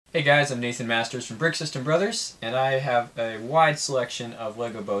Hey guys, I'm Nathan Masters from Brick System Brothers, and I have a wide selection of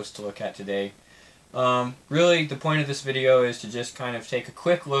Lego boats to look at today. Really, the point of this video is to just kind of take a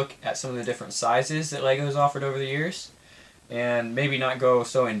quick look at some of the different sizes that Lego has offered over the years, and maybe not go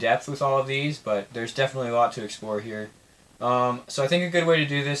so in depth with all of these, but there's definitely a lot to explore here. So I think a good way to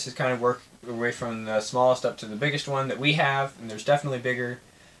do this is kind of work away from the smallest up to the biggest one that we have, and there's definitely bigger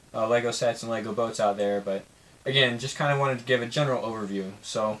Lego sets and Lego boats out there, but again, just kind of wanted to give a general overview.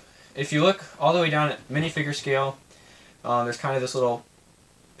 So if you look all the way down at minifigure scale, there's kind of this little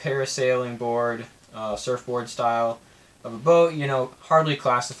parasailing board, surfboard style of a boat. You know, hardly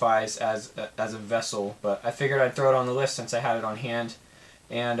classifies as a vessel, but I figured I'd throw it on the list since I had it on hand.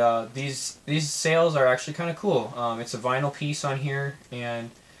 And these sails are actually kind of cool. It's a vinyl piece on here,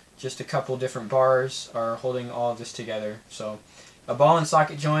 and just a couple different bars are holding all of this together. So a ball and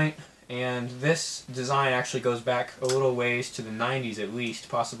socket joint. And this design actually goes back a little ways to the 90s at least,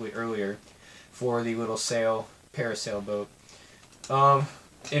 possibly earlier, for the little parasail boat.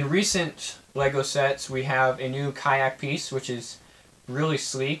 In recent Lego sets, we have a new kayak piece, which is really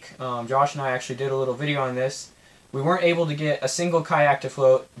sleek. Josh and I actually did a little video on this. We weren't able to get a single kayak to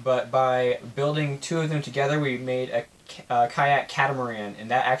float, but by building two of them together, we made a kayak catamaran, and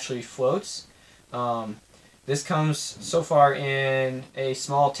that actually floats. This comes so far in a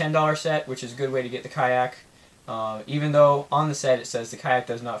small $10 set, which is a good way to get the kayak. Even though on the set it says the kayak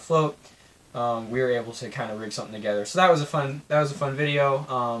does not float, we were able to kind of rig something together. So that was a fun video.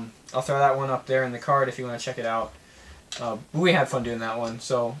 I'll throw that one up there in the card if you want to check it out. We had fun doing that one.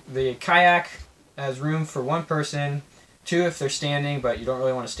 So the kayak has room for one person, two if they're standing, but you don't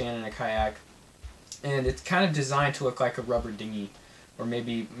really want to stand in a kayak. And it's kind of designed to look like a rubber dinghy, or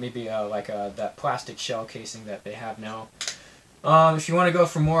maybe like that plastic shell casing that they have now. If you want to go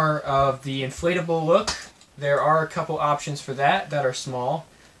for more of the inflatable look, there are a couple options for that are small.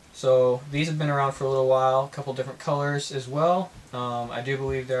 So these have been around for a little while, a couple different colors as well. I do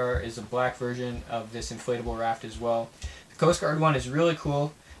believe there is a black version of this inflatable raft as well. The Coast Guard one is really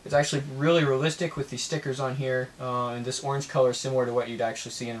cool. It's actually really realistic with these stickers on here, and this orange color is similar to what you'd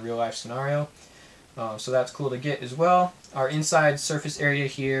actually see in a real life scenario. So that's cool to get as well. Our inside surface area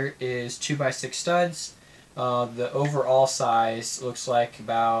here is 2x6 studs. The overall size looks like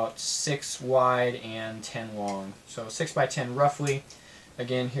about 6 wide and 10 long. So 6x10 roughly.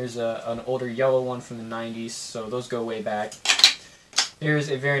 Again, here's an older yellow one from the 90s, so those go way back. Here's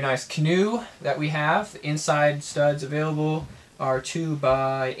a very nice canoe that we have. The inside studs available are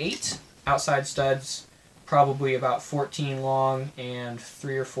 2x8. Outside studs probably about 14 long and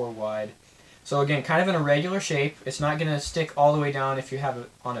 3 or 4 wide. So again, kind of in a regular shape. It's not going to stick all the way down if you have it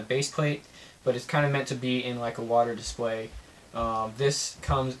on a base plate, but it's kind of meant to be in like a water display. This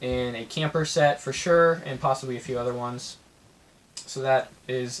comes in a camper set for sure, and possibly a few other ones. So that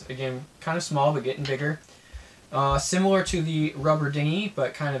is, again, kind of small, but getting bigger. Similar to the rubber dinghy,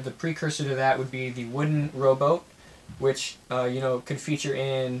 but kind of the precursor to that would be the wooden rowboat, which could feature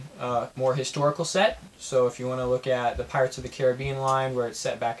in a more historical set. So if you want to look at the Pirates of the Caribbean line, where it's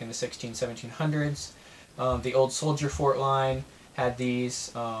set back in the 1700s, the old Soldier Fort line had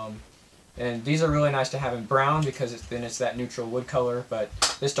these, and these are really nice to have in brown because then it's that neutral wood color, but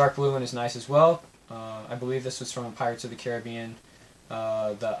this dark blue one is nice as well. I believe this was from Pirates of the Caribbean,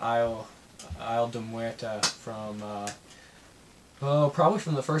 the Isle de Muerta from probably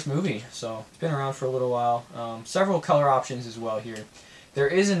from the first movie, so it's been around for a little while. Several color options as well here. There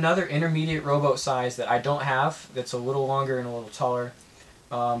is another intermediate rowboat size that I don't have that's a little longer and a little taller,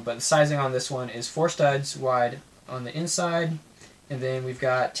 but the sizing on this one is 4 studs wide on the inside, and then we've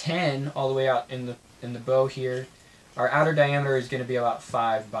got 10 all the way out in the bow here. Our outer diameter is going to be about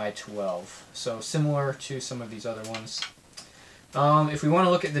 5x12, so similar to some of these other ones. If we want to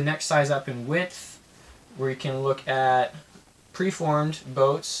look at the next size up in width, we can look at preformed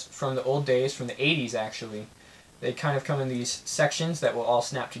boats from the old days, from the 80s actually. They kind of come in these sections that will all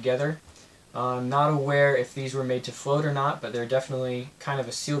snap together. I'm not aware if these were made to float or not, but they're definitely kind of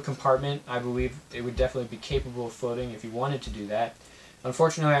a sealed compartment. I believe it would definitely be capable of floating if you wanted to do that.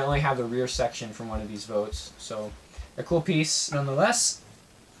 Unfortunately, I only have the rear section from one of these boats, so a cool piece nonetheless.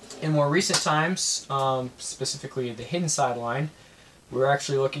 In more recent times, specifically the hidden side line, we're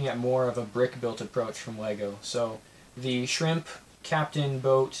actually looking at more of a brick-built approach from Lego. So the Shrimp Captain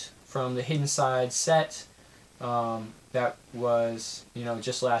boat from the Hidden Side set that was,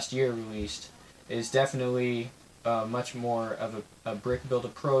 just last year released is definitely much more of a brick-built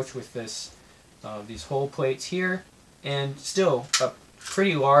approach with these hull plates here, and still a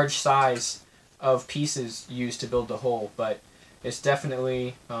pretty large size of pieces used to build the hull, but it's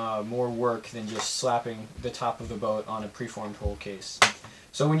definitely more work than just slapping the top of the boat on a preformed hull case.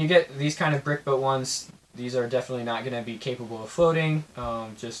 So when you get these kind of brick boat ones, these are definitely not going to be capable of floating,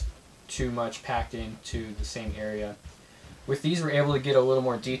 just too much packed into the same area. With these, we're able to get a little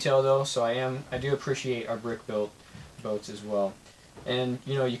more detail though, so I do appreciate our brick built boats as well. And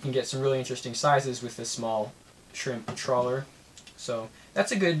you can get some really interesting sizes with this small shrimp trawler. So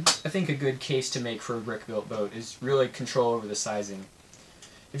that's I think a good case to make for a brick built boat is really control over the sizing.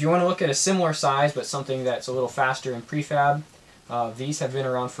 If you want to look at a similar size but something that's a little faster in prefab, these have been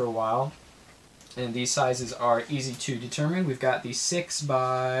around for a while, and these sizes are easy to determine. We've got these 6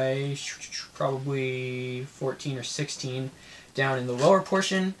 by probably 14 or 16 down in the lower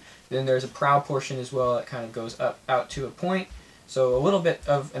portion. Then there's a prow portion as well that kind of goes up out to a point. So a little bit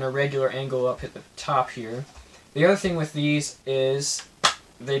of an irregular angle up at the top here. The other thing with these is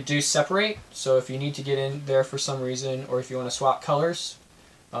they do separate, so if you need to get in there for some reason, or if you want to swap colors,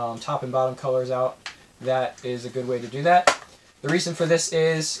 top and bottom colors out, that is a good way to do that. The reason for this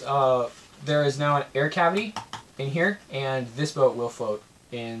is there is now an air cavity in here, and this boat will float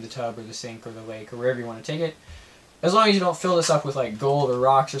in the tub or the sink or the lake or wherever you want to take it. As long as you don't fill this up with like gold or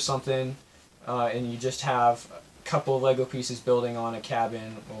rocks or something, and you just have a couple of Lego pieces building on a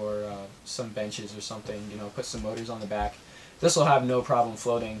cabin or some benches or something, put some motors on the back. This will have no problem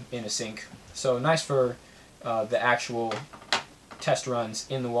floating in a sink. So nice for the actual test runs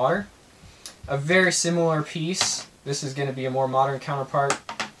in the water. A very similar piece. This is going to be a more modern counterpart.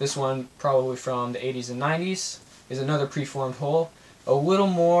 This one, probably from the 80s and 90s, is another preformed hull. A little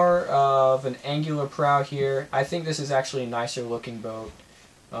more of an angular prow here. I think this is actually a nicer looking boat.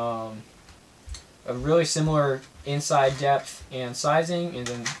 A really similar inside depth and sizing, and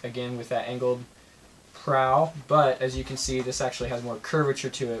then again with that angled prow, but as you can see, this actually has more curvature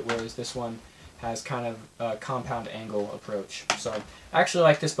to it, whereas this one has kind of a compound angle approach. So I actually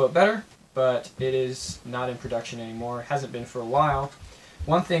like this boat better, but it is not in production anymore. It hasn't been for a while.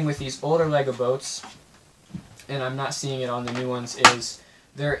 One thing with these older Lego boats, and I'm not seeing it on the new ones, is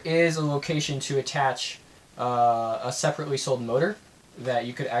there is a location to attach a separately sold motor that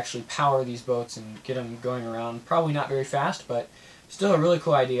you could actually power these boats and get them going around. Probably not very fast, but still a really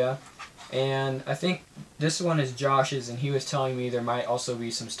cool idea. And I think this one is Josh's, and he was telling me there might also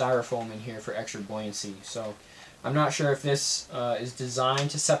be some styrofoam in here for extra buoyancy. So I'm not sure if this is designed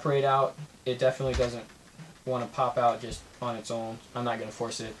to separate out. It definitely doesn't want to pop out just on its own. I'm not going to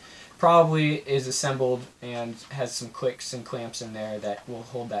force it. Probably is assembled and has some clicks and clamps in there that will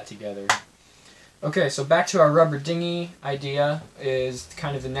hold that together. Okay, so back to our rubber dinghy idea is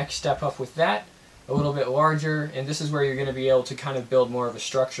kind of the next step up with that. A little bit larger, and this is where you're going to be able to kind of build more of a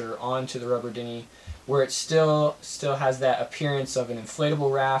structure onto the rubber dinghy, where it still has that appearance of an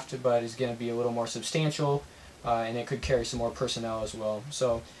inflatable raft, but is going to be a little more substantial, and it could carry some more personnel as well.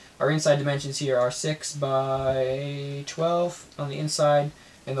 So our inside dimensions here are 6 by 12 on the inside,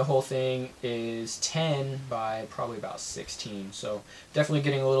 and the whole thing is 10 by probably about 16. So definitely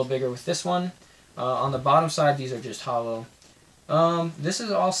getting a little bigger with this one. On the bottom side, these are just hollow. This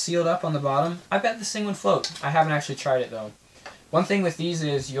is all sealed up on the bottom. I bet this thing would float. I haven't actually tried it though. One thing with these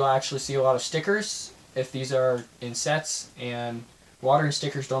is you'll actually see a lot of stickers if these are in sets, and water and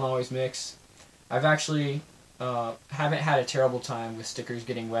stickers don't always mix. I've actually haven't had a terrible time with stickers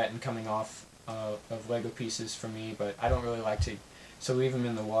getting wet and coming off of Lego pieces for me, but I don't really like to leave them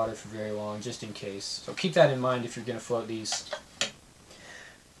in the water for very long, just in case. So keep that in mind if you're going to float these.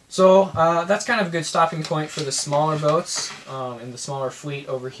 So that's kind of a good stopping point for the smaller boats and the smaller fleet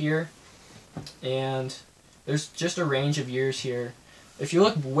over here. And there's just a range of years here. If you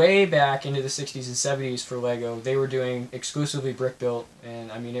look way back into the 60s and 70s for Lego, they were doing exclusively brick built,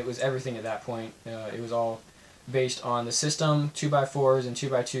 and I mean it was everything at that point. It was all based on the system, 2x4s and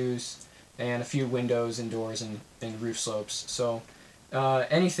 2x2s, and a few windows and doors and roof slopes. So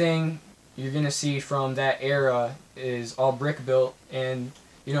anything you're going to see from that era is all brick built, and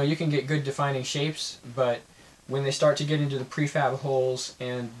you can get good defining shapes, but when they start to get into the prefab holes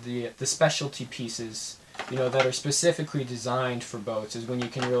and the specialty pieces, that are specifically designed for boats, is when you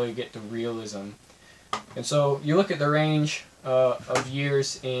can really get the realism. And so you look at the range of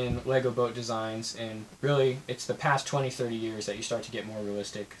years in Lego boat designs, and really it's the past 20-30 years that you start to get more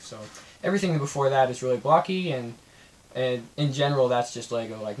realistic. So everything before that is really blocky, and in general that's just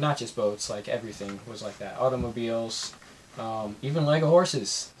Lego, like not just boats, like everything was like that. Automobiles, even Lego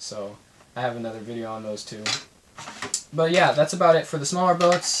horses. So I have another video on those too. But yeah, that's about it for the smaller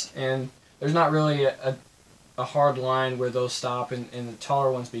boats, and there's not really a hard line where those stop and the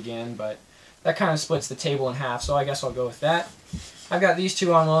taller ones begin, but that kind of splits the table in half, so I guess I'll go with that. I've got these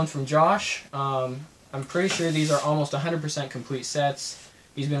two on loan from Josh. I'm pretty sure these are almost 100% complete sets.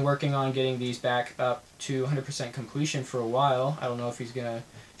 He's been working on getting these back up to 100% completion for a while. I don't know if he's going to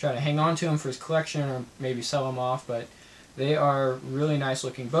try to hang on to them for his collection or maybe sell them off, but they are really nice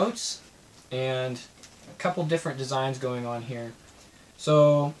looking boats, and a couple different designs going on here.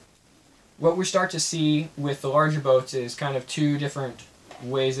 So what we start to see with the larger boats is kind of two different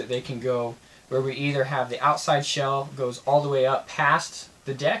ways that they can go, where we either have the outside shell goes all the way up past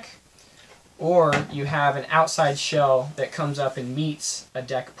the deck, or you have an outside shell that comes up and meets a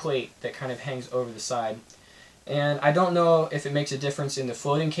deck plate that kind of hangs over the side. And I don't know if it makes a difference in the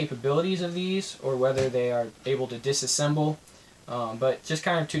floating capabilities of these or whether they are able to disassemble, but just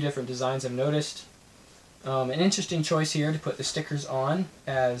kind of two different designs I've noticed. An interesting choice here to put the stickers on,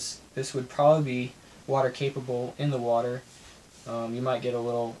 as this would probably be water capable in the water. You might get a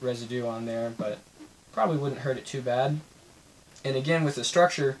little residue on there, but probably wouldn't hurt it too bad. And again, with the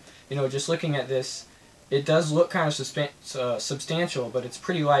structure, you know, just looking at this, it does look kind of substantial, but it's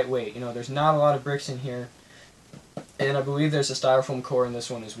pretty lightweight. You know, there's not a lot of bricks in here, and I believe there's a styrofoam core in this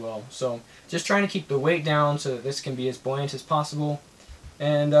one as well. So just trying to keep the weight down so that this can be as buoyant as possible.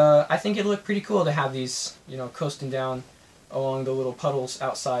 And I think it'd look pretty cool to have these, you know, coasting down along the little puddles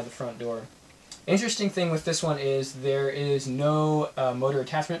outside the front door. Interesting thing with this one is there is no motor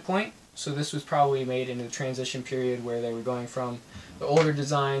attachment point. So this was probably made in the transition period where they were going from the older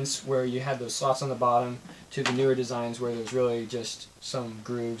designs where you had those slots on the bottom to the newer designs where there's really just some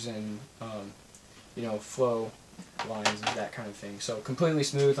grooves and you know, flow lines and that kind of thing. So completely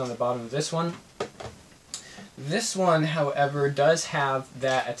smooth on the bottom of this one. This one, however, does have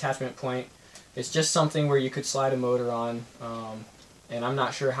that attachment point. It's just something where you could slide a motor on, and I'm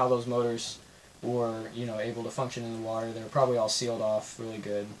not sure how those motors were, you know, able to function in the water. They're probably all sealed off really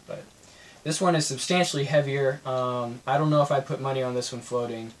good, but this one is substantially heavier. I don't know if I'd put money on this one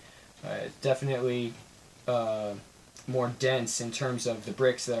floating. Definitely more dense in terms of the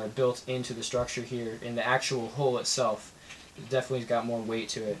bricks that are built into the structure here in the actual hull itself. It definitely got more weight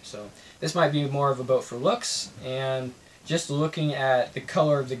to it. So this might be more of a boat for looks, and just looking at the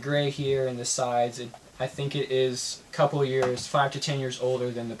color of the gray here and the sides, I think it is a couple years, 5 to 10 years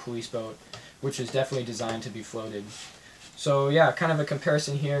older than the police boat, which is definitely designed to be floated. So yeah, kind of a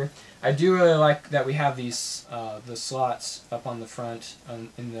comparison here. I do really like that we have these the slots up on the front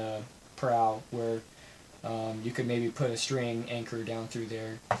in the prow where you could maybe put a string anchor down through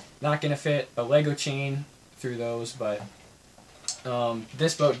there. Not going to fit a Lego chain through those, but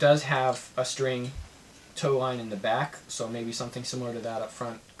this boat does have a string tow line in the back, so maybe something similar to that up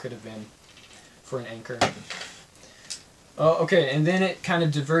front could have been for an anchor. Okay, and then it kind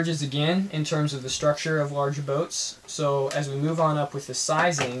of diverges again in terms of the structure of larger boats. So as we move on up with the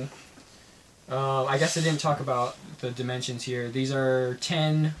sizing, I guess I didn't talk about the dimensions here. These are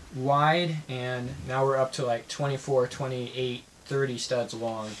 10 wide, and now we're up to like 24, 28, 30 studs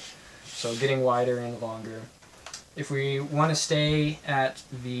long. So getting wider and longer. If we want to stay at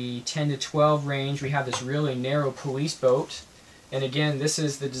the 10 to 12 range, we have this really narrow police boat. And again, this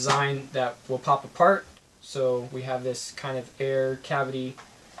is the design that will pop apart. So we have this kind of air cavity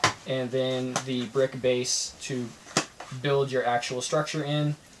and then the brick base to build your actual structure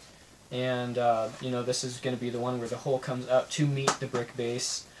in. And you know, this is going to be the one where the hull comes up to meet the brick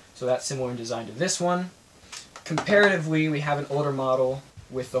base. So that's similar in design to this one. Comparatively, we have an older model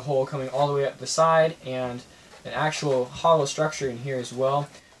with the hull coming all the way up the side and an actual hollow structure in here as well,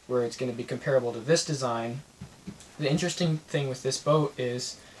 where it's going to be comparable to this design. The interesting thing with this boat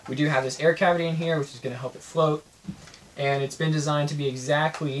is we do have this air cavity in here, which is going to help it float, and it's been designed to be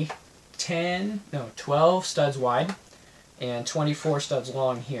exactly 12 studs wide and 24 studs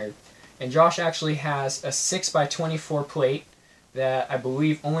long here. And Josh actually has a 6x24 plate that I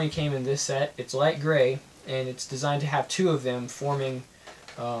believe only came in this set. It's light gray, and it's designed to have two of them forming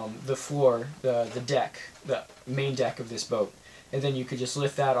the floor, the deck, the main deck of this boat. And then you could just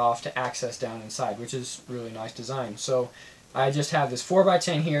lift that off to access down inside, which is really nice design. So I just have this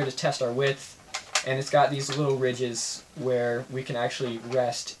 4x10 here to test our width, and it's got these little ridges where we can actually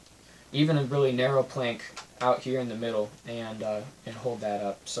rest even a really narrow plank out here in the middle and hold that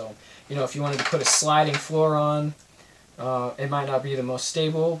up. So, you know, if you wanted to put a sliding floor on, it might not be the most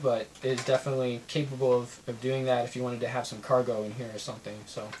stable, but it's definitely capable of doing that if you wanted to have some cargo in here or something.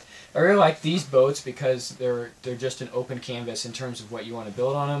 So I really like these boats because they're just an open canvas in terms of what you want to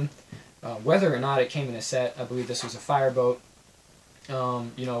build on them. Whether or not it came in a set, I believe this was a fireboat.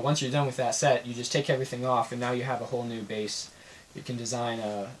 You know, once you're done with that set, you just take everything off, and now you have a whole new base. You can design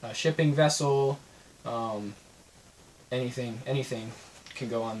a shipping vessel, anything can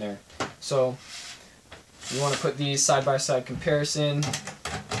go on there. So you want to put these side-by-side comparison.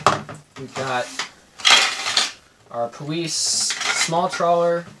 We've got our police small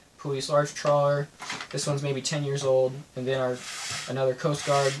trawler, police large trawler. This one's maybe 10 years old, and then another Coast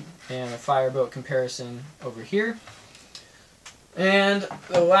Guard and a fireboat comparison over here. And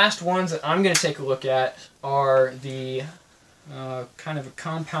the last ones that I'm going to take a look at are the kind of a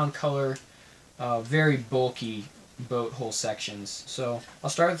compound color, very bulky boat hull sections. So I'll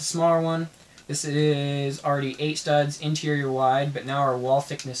start with the smaller one. This is already 8 studs interior wide, but now our wall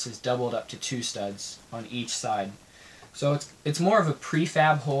thickness is doubled up to 2 studs on each side. So it's more of a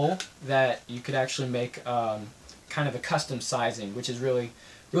prefab hull that you could actually make kind of a custom sizing, which is really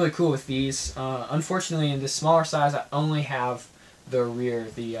cool with these. Unfortunately, in this smaller size, I only have the rear,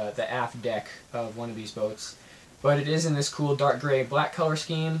 the aft deck of one of these boats. But it is in this cool dark gray black color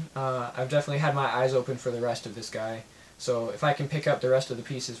scheme. I've definitely had my eyes open for the rest of this guy. So if I can pick up the rest of the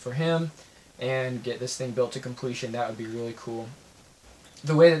pieces for him and get this thing built to completion, that would be really cool.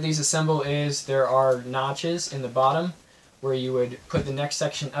 The way that these assemble is there are notches in the bottom where you would put the next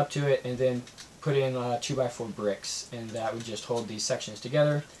section up to it and then put in 2x4 bricks, and that would just hold these sections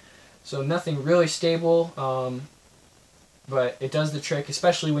together. So nothing really stable, but it does the trick,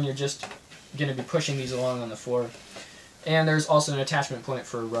 especially when you're just going to be pushing these along on the floor. And there's also an attachment point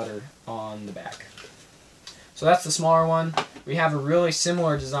for a rudder on the back. So that's the smaller one. We have a really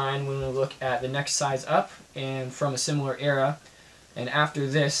similar design when we look at the next size up and from a similar era. And after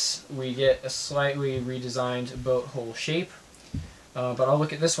this, we get a slightly redesigned boat hull shape. But I'll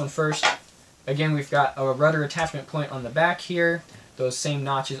look at this one first. Again, we've got a rudder attachment point on the back here, those same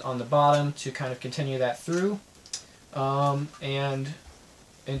notches on the bottom to kind of continue that through. And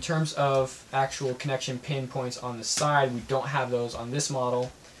in terms of actual connection pin points on the side, we don't have those on this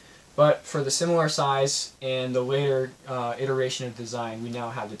model. But for the similar size and the later iteration of design, we now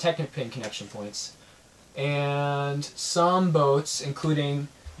have the Technic pin connection points. And some boats, including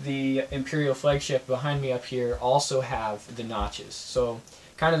the Imperial flagship behind me up here, also have the notches. So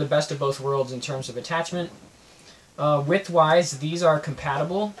kind of the best of both worlds in terms of attachment. Width-wise, these are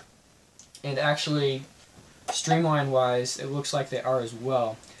compatible, and actually streamline-wise, it looks like they are as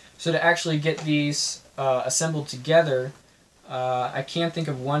well. So to actually get these assembled together, I can't think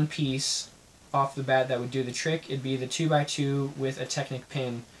of one piece off the bat that would do the trick. It'd be the 2x2 with a Technic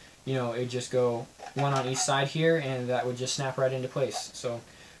pin. You know, it'd just go one on each side here, and that would just snap right into place. So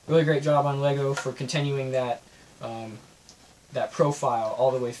really great job on LEGO for continuing that that profile all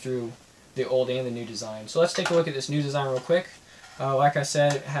the way through the old and the new design. So let's take a look at this new design real quick. Like I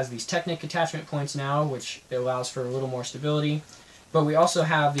said, it has these Technic attachment points now, which allows for a little more stability. But we also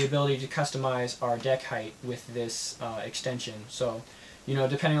have the ability to customize our deck height with this extension. So, you know,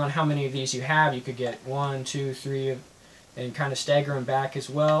 depending on how many of these you have, you could get 1, 2, 3, and kind of stagger them back as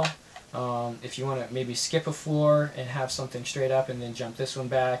well. If you want to maybe skip a floor and have something straight up and then jump this one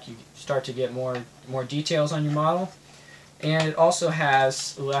back, you start to get more details on your model. And it also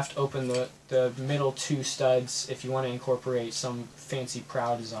has left open the middle 2 studs if you want to incorporate some fancy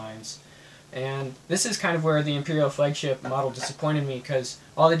prow designs. And this is kind of where the Imperial flagship model disappointed me, because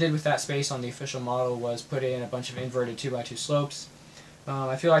all they did with that space on the official model was put in a bunch of inverted 2x2 slopes.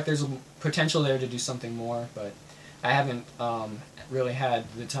 I feel like there's a potential there to do something more, but I haven't really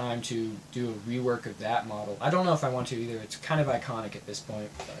had the time to do a rework of that model. I don't know if I want to either. It's kind of iconic at this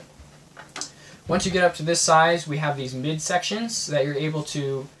point. But once you get up to this size, we have these mid sections that you're able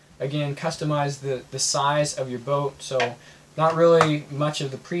to, again, customize the size of your boat. So not really much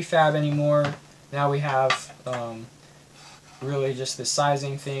of the prefab anymore. Now we have really just the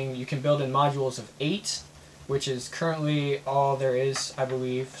sizing thing. You can build in modules of 8, which is currently all there is, I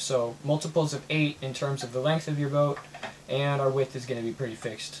believe. So multiples of 8 in terms of the length of your boat, and our width is going to be pretty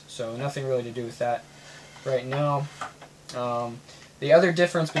fixed. So nothing really to do with that right now. The other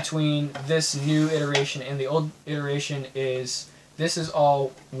difference between this new iteration and the old iteration is this is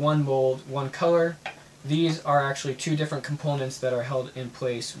all one mold, one color. These are actually 2 different components that are held in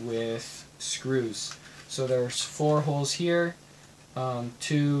place with screws. So there's 4 holes here,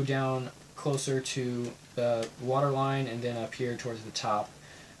 2 down closer to the water line, and then up here towards the top.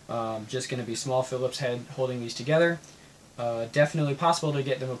 Just going to be small Phillips head holding these together. Definitely possible to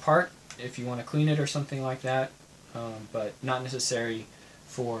get them apart if you want to clean it or something like that, but not necessary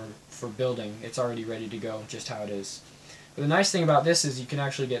for building. It's already ready to go just how it is. But the nice thing about this is you can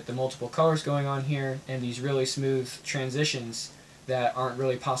actually get the multiple colors going on here and these really smooth transitions that aren't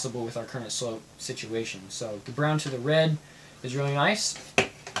really possible with our current slope situation. So the brown to the red is really nice,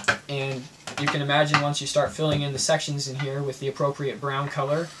 and you can imagine once you start filling in the sections in here with the appropriate brown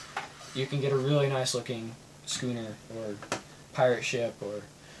color, you can get a really nice looking schooner or pirate ship or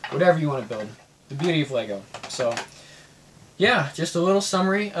whatever you want to build. The beauty of LEGO. So yeah, just a little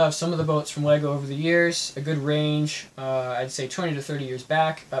summary of some of the boats from LEGO over the years. A good range, I'd say 20 to 30 years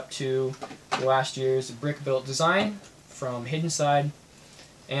back, up to last year's brick-built design from Hidden Side.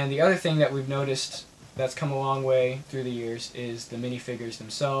 And the other thing that we've noticed that's come a long way through the years is the minifigures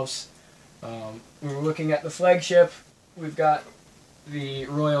themselves. When we're looking at the flagship, we've got the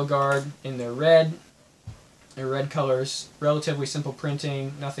Royal Guard in their red colors, relatively simple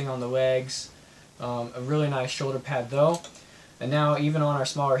printing, nothing on the legs, a really nice shoulder pad though. And now even on our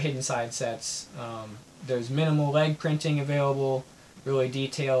smaller Hidden Side sets, there's minimal leg printing available, really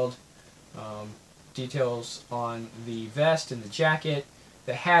detailed details on the vest and the jacket.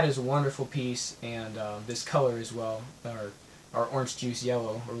 The hat is a wonderful piece, and this color as well, or orange juice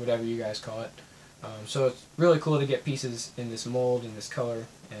yellow, or whatever you guys call it. So it's really cool to get pieces in this mold, in this color,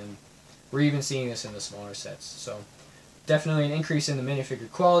 and we're even seeing this in the smaller sets. So definitely an increase in the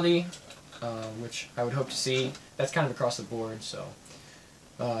minifigure quality, which I would hope to see. That's kind of across the board, so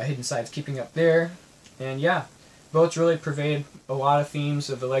Hidden Side's keeping up there. And yeah, boats really pervade a lot of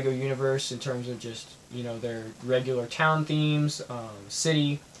themes of the LEGO universe in terms of just, you know, their regular town themes,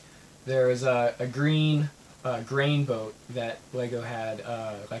 city. There was a green grain boat that LEGO had,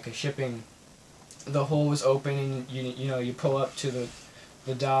 like a shipping. The hull was open, and you know, you pull up to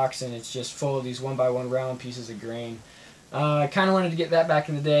the docks, and it's just full of these 1x1 round pieces of grain. I kind of wanted to get that back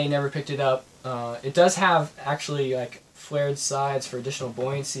in the day, never picked it up. It does have actually like flared sides for additional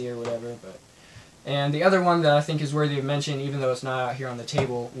buoyancy or whatever, but. And the other one that I think is worthy of mention, even though it's not out here on the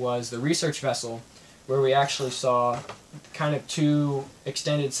table, was the research vessel, where we actually saw kind of two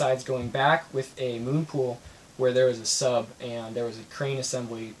extended sides going back with a moon pool where there was a sub and there was a crane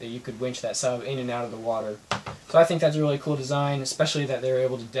assembly that you could winch that sub in and out of the water. So I think that's a really cool design, especially that they were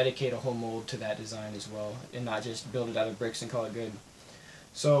able to dedicate a whole mold to that design as well, and not just build it out of bricks and call it good.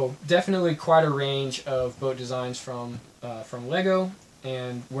 So definitely quite a range of boat designs from LEGO,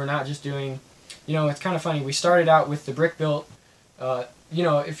 and we're not just doing, you know, it's kind of funny. We started out with the brick built. You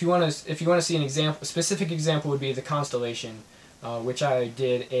know, if you want to see an example, a specific example would be the Constellation, which I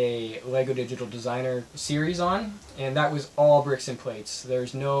did a LEGO Digital Designer series on, and that was all bricks and plates.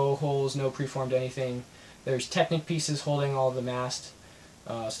 There's no holes, no preformed anything. There's Technic pieces holding all the mast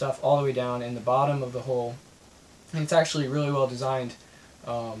stuff all the way down in the bottom of the hull. And it's actually really well designed,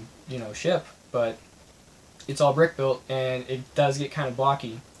 you know, ship, but it's all brick built, and it does get kind of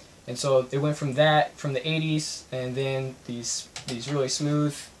blocky. And so it went from that, from the 80s, and then these really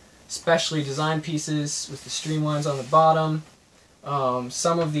smooth, specially designed pieces with the streamlines on the bottom.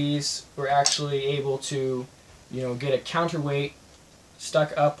 Some of these were actually able to, you know, get a counterweight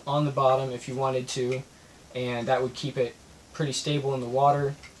stuck up on the bottom if you wanted to, and that would keep it pretty stable in the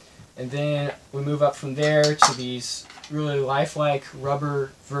water. And then we move up from there to these really lifelike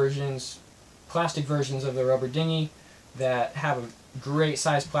rubber versions, plastic versions of the rubber dinghy that have a great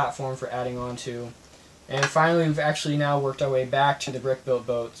size platform for adding on to. And finally, we've actually now worked our way back to the brick-built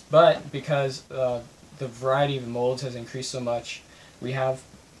boats, but because the variety of molds has increased so much, we have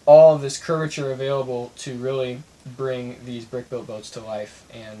all of this curvature available to really bring these brick-built boats to life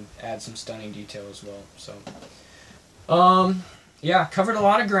and add some stunning detail as well. So, yeah, covered a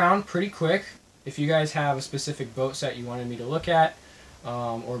lot of ground pretty quick. If you guys have a specific boat set you wanted me to look at,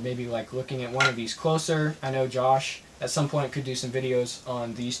 or maybe like looking at one of these closer, I know Josh at some point could do some videos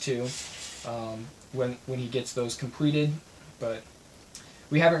on these two when he gets those completed, but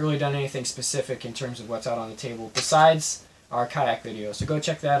we haven't really done anything specific in terms of what's out on the table besides our kayak video. So go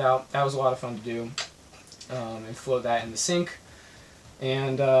check that out. That was a lot of fun to do, and float that in the sink.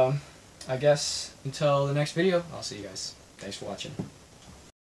 And I guess until the next video, I'll see you guys. Thanks for watching.